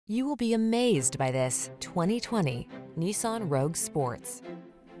You will be amazed by this 2020 Nissan Rogue Sports.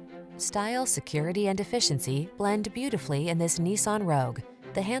 Style, security, and efficiency blend beautifully in this Nissan Rogue,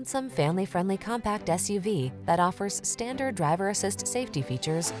 the handsome, family-friendly compact SUV that offers standard driver assist safety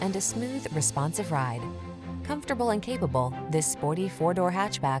features and a smooth, responsive ride. Comfortable and capable, this sporty four-door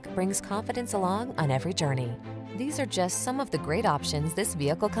hatchback brings confidence along on every journey. These are just some of the great options this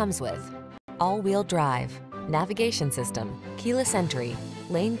vehicle comes with: all-wheel drive, navigation system, keyless entry,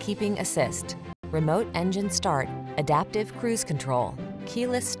 lane keeping assist, remote engine start, adaptive cruise control,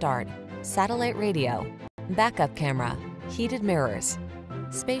 keyless start, satellite radio, backup camera, heated mirrors.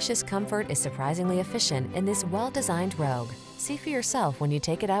 Spacious comfort is surprisingly efficient in this well-designed Rogue. See for yourself when you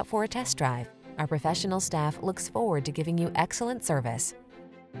take it out for a test drive. Our professional staff looks forward to giving you excellent service.